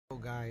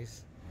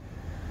guys,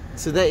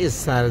 today is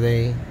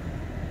Saturday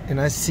and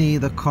I see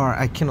the car.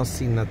 I cannot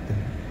see nothing.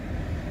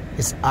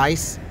 It's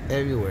ice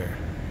everywhere.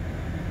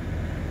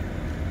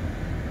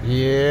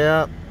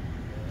 Yeah,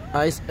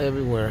 ice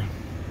everywhere.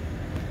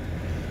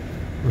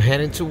 I'm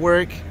heading to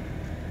work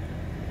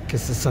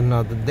because it's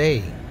another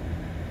day.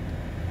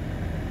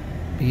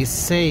 Be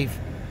safe.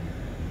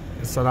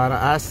 There's a lot of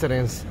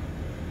accidents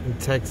in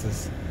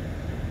Texas.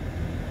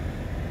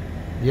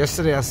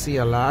 Yesterday I see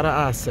a lot of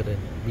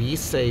accidents. Be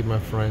safe, my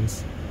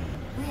friends.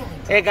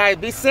 Hey guys,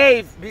 be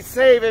safe. Be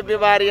safe,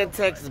 everybody in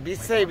Texas. Be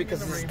safe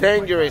because it's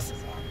dangerous.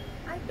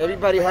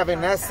 Everybody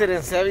having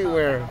accidents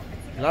everywhere.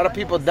 A lot of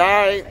people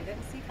die.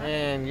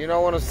 And you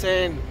know what I'm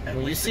saying?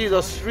 When you see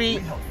the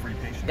street,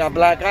 got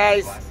black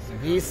ice,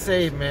 be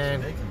safe,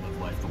 man.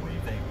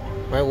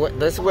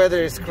 This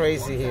weather is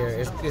crazy here.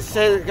 It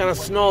says it's gonna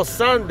snow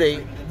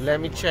Sunday. Let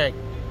me check.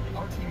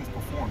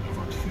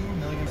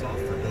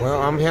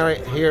 Well, I'm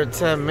here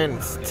 10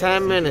 minutes.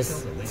 10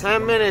 minutes.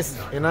 10 minutes,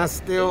 and I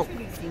still,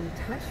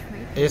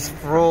 it's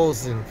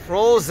frozen.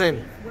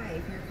 Frozen.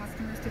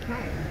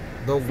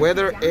 The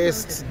weather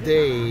is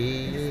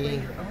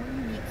today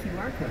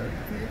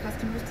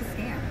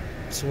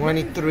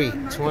 23.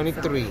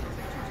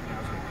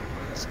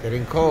 It's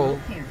getting cold.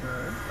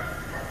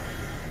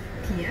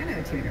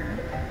 Piano tuner.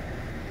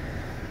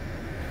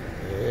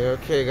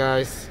 Okay,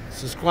 guys,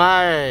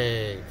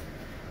 subscribe.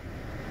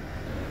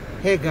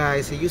 Hey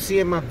guys, if you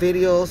see my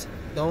videos,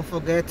 don't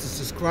forget to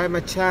subscribe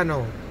my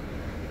channel.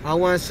 I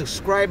want a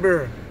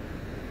subscriber.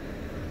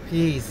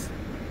 Please.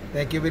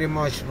 Thank you very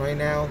much. Right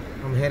now,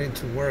 I'm heading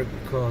to work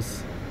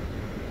because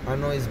I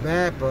know it's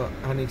bad, but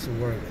I need to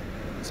work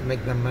to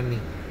make that money.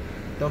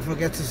 Don't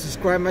forget to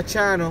subscribe my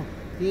channel.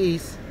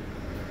 Peace.